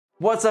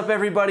What's up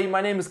everybody,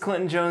 my name is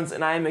Clinton Jones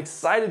and I am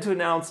excited to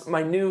announce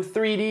my new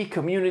 3D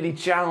community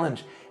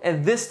challenge.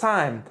 And this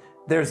time,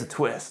 there's a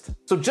twist.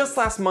 So just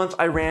last month,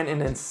 I ran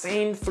an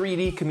insane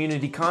 3D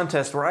community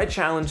contest where I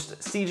challenged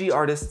CG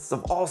artists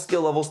of all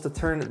skill levels to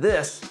turn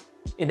this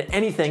into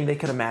anything they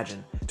could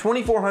imagine.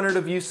 2,400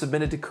 of you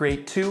submitted to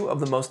create two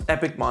of the most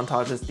epic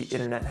montages the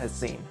internet has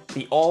seen.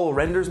 The All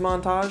Renders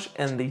montage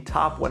and the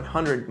Top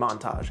 100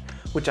 montage,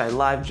 which I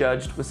live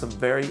judged with some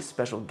very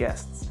special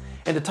guests.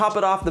 And to top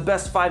it off, the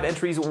best 5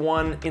 entries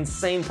won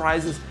insane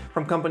prizes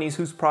from companies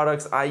whose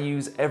products I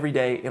use every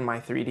day in my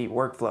 3D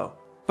workflow.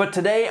 But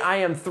today I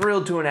am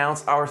thrilled to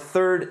announce our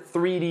third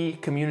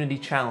 3D community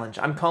challenge.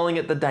 I'm calling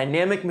it the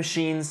Dynamic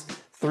Machines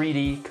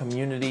 3D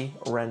Community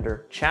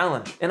Render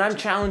Challenge. And I'm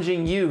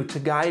challenging you to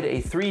guide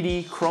a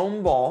 3D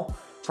chrome ball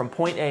from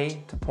point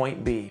A to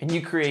point B, and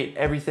you create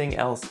everything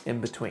else in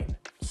between.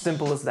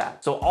 Simple as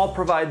that. So I'll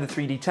provide the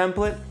 3D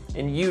template,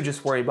 and you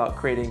just worry about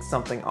creating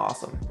something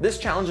awesome. This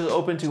challenge is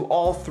open to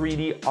all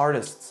 3D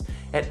artists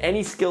at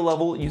any skill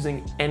level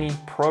using any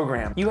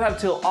program. You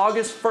have till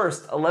August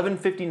 1st,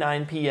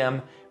 11:59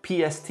 p.m.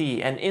 PST,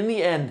 and in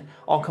the end,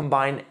 I'll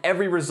combine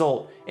every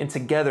result, and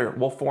together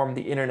we'll form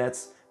the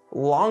internet's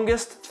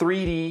longest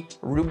 3D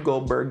Rube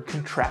Goldberg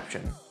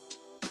contraption.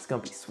 It's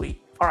gonna be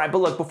sweet. All right, but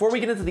look, before we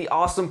get into the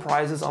awesome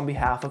prizes on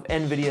behalf of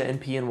NVIDIA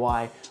and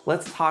PNY,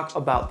 let's talk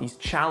about these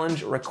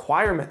challenge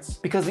requirements.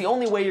 Because the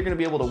only way you're gonna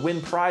be able to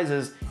win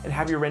prizes and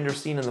have your render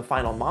seen in the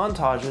final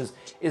montages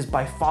is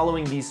by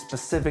following these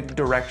specific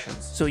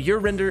directions. So your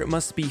render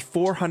must be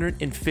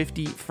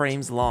 450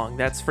 frames long.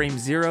 That's frame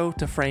 0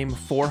 to frame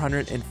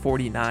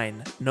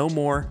 449. No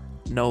more,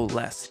 no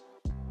less.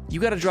 You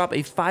gotta drop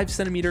a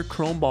 5cm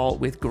chrome ball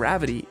with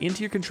gravity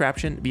into your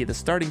contraption via the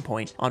starting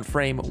point on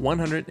frame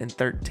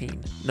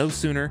 113. No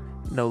sooner,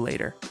 no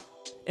later.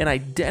 An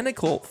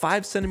identical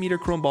 5cm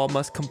chrome ball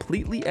must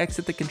completely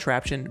exit the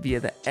contraption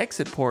via the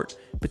exit port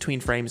between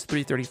frames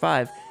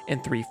 335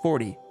 and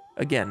 340.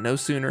 Again, no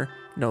sooner,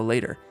 no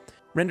later.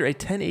 Render a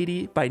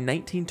 1080 by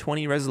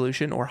 1920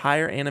 resolution or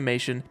higher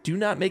animation. Do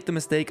not make the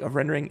mistake of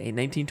rendering a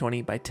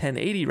 1920 by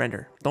 1080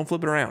 render. Don't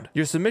flip it around.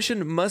 Your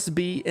submission must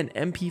be an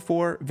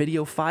MP4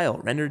 video file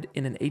rendered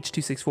in an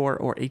H.264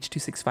 or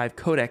H.265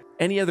 codec.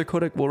 Any other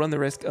codec will run the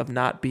risk of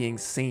not being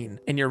seen.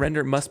 And your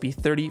render must be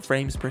 30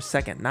 frames per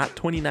second, not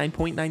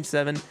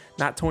 29.97,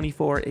 not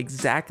 24,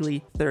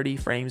 exactly 30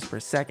 frames per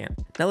second.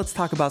 Now let's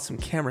talk about some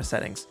camera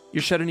settings.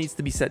 Your shutter needs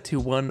to be set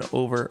to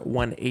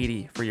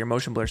 1/180 for your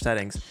motion blur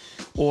settings,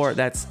 or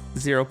that's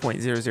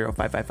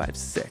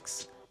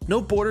 0.005556.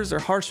 No borders or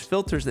harsh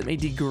filters that may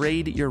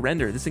degrade your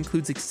render. This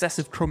includes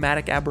excessive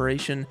chromatic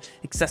aberration,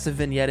 excessive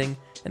vignetting,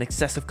 and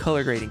excessive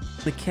color grading.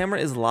 The camera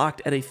is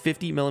locked at a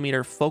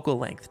 50mm focal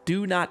length.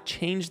 Do not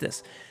change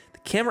this. The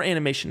camera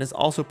animation is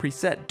also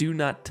preset. Do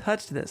not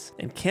touch this.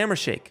 And camera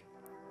shake.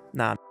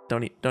 Nah,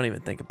 don't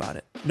even think about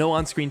it. No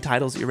on-screen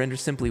titles, your render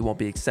simply won't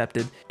be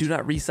accepted. Do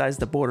not resize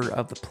the border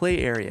of the play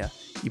area.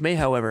 You may,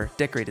 however,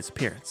 decorate its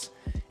appearance.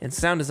 And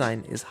sound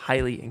design is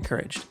highly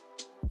encouraged.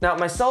 Now,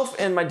 myself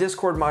and my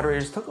Discord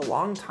moderators took a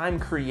long time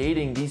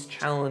creating these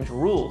challenge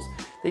rules.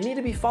 They need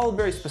to be followed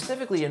very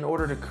specifically in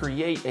order to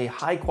create a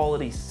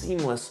high-quality,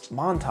 seamless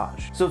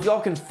montage. So if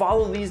y'all can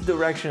follow these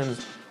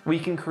directions, we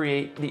can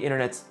create the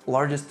internet's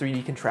largest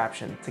 3D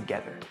contraption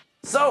together.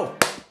 So,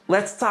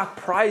 let's talk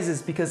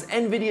prizes, because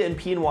NVIDIA and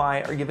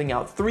PNY are giving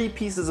out 3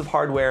 pieces of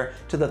hardware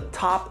to the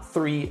top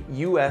 3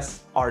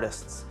 US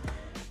artists.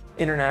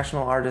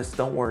 International artists,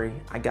 don't worry,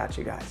 I got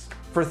you guys.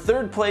 For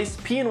third place,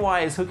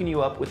 PNY is hooking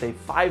you up with a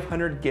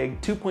 500 gig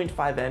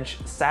 2.5-inch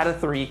SATA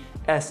 3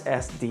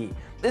 SSD.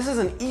 This is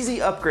an easy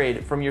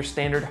upgrade from your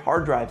standard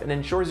hard drive and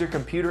ensures your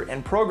computer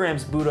and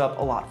programs boot up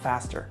a lot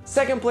faster.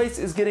 Second place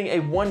is getting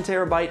a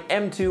 1TB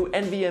M2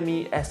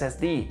 NVMe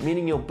SSD,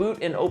 meaning you'll boot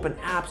and open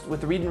apps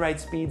with read and write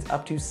speeds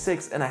up to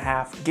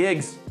 6.5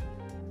 gigs.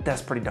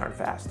 That's pretty darn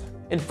fast.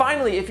 And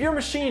finally, if your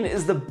machine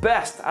is the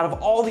best out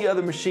of all the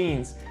other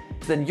machines,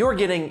 then you're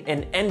getting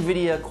an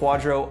NVIDIA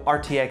Quadro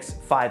RTX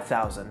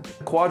 5000.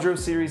 The Quadro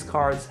series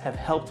cards have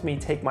helped me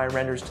take my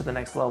renders to the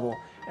next level,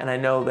 and I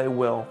know they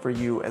will for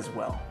you as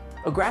well.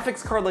 A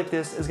graphics card like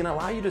this is gonna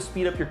allow you to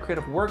speed up your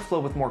creative workflow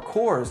with more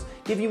cores,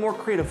 give you more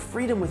creative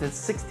freedom with its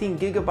 16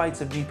 GB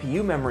of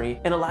GPU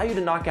memory, and allow you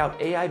to knock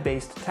out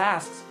AI-based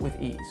tasks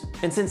with ease.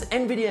 And since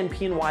NVIDIA and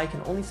PNY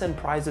can only send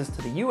prizes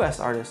to the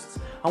US artists,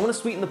 I wanna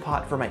sweeten the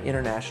pot for my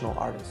international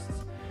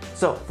artists.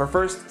 So for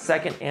first,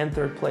 second, and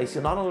third place,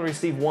 you'll not only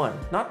receive 1,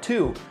 not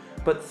 2,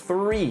 but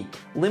 3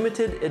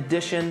 limited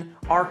edition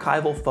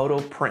archival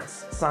photo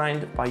prints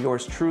signed by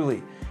yours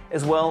truly,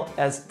 as well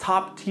as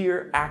top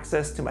tier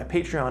access to my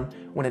Patreon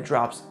when it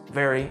drops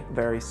very,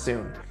 very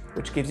soon,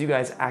 which gives you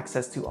guys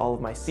access to all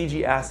of my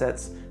CG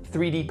assets,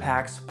 3D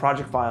packs,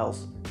 project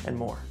files, and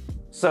more.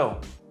 So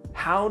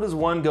how does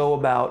one go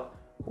about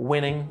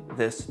winning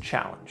this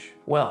challenge?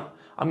 Well,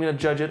 I'm gonna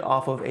judge it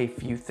off of a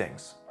few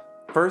things.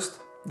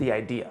 First, the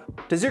idea.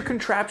 Does your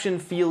contraption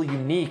feel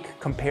unique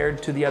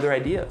compared to the other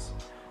ideas?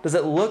 Does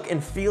it look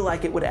and feel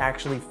like it would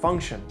actually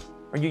function?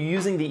 Are you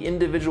using the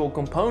individual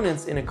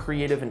components in a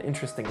creative and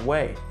interesting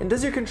way? And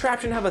does your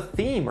contraption have a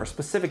theme or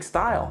specific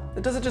style?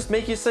 And does it just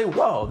make you say,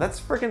 whoa, that's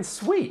freaking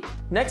sweet?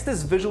 Next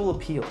is visual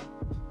appeal.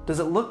 Does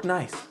it look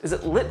nice? Is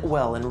it lit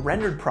well and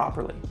rendered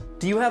properly?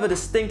 Do you have a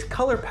distinct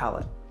color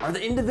palette? Are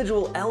the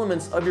individual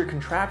elements of your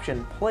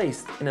contraption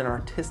placed in an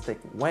artistic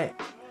way?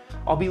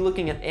 I'll be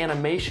looking at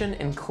animation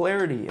and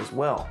clarity as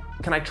well.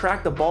 Can I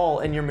track the ball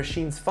and your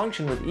machine's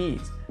function with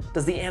ease?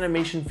 Does the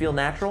animation feel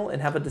natural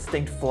and have a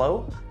distinct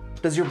flow?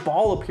 Does your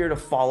ball appear to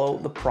follow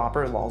the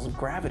proper laws of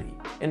gravity?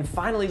 And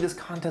finally, this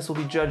contest will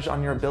be judged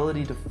on your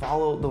ability to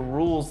follow the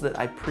rules that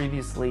I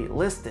previously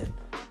listed.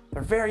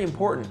 They're very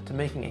important to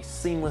making a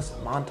seamless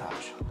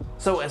montage.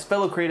 So as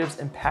fellow creatives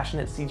and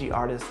passionate CG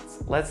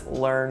artists, let's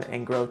learn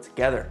and grow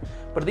together.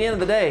 But at the end of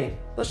the day,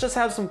 let's just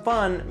have some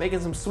fun making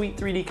some sweet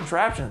 3D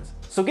contraptions.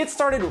 So get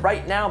started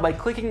right now by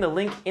clicking the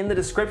link in the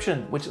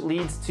description, which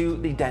leads to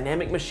the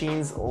Dynamic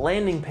Machines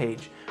landing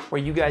page,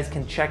 where you guys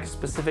can check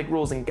specific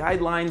rules and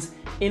guidelines,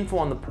 info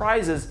on the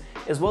prizes,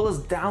 as well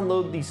as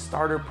download the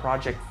starter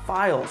project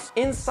files,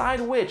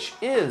 inside which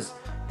is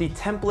the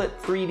template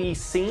 3D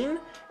scene,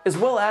 as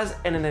well as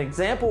an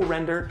example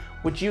render,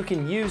 which you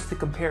can use to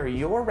compare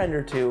your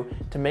render to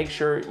make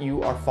sure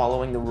you are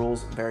following the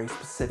rules very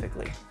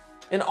specifically.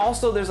 And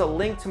also there's a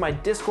link to my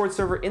Discord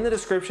server in the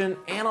description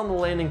and on the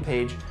landing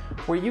page,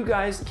 where you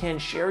guys can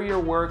share your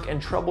work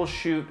and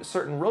troubleshoot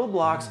certain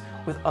roadblocks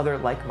with other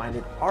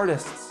like-minded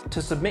artists.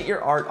 To submit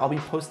your art, I'll be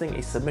posting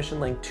a submission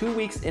link 2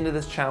 weeks into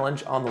this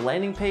challenge on the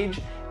landing page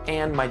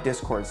and my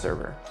Discord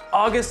server.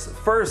 August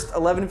 1st,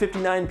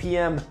 11:59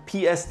 p.m.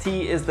 PST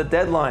is the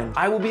deadline.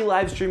 I will be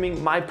live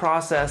streaming my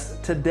process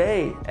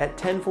today at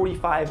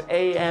 10:45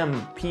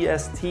 a.m.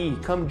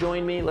 PST. Come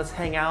join me, let's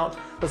hang out,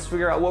 let's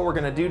figure out what we're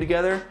gonna do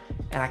together,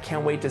 and I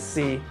can't wait to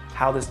see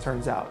how this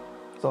turns out.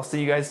 So I'll see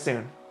you guys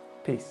soon.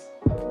 Peace.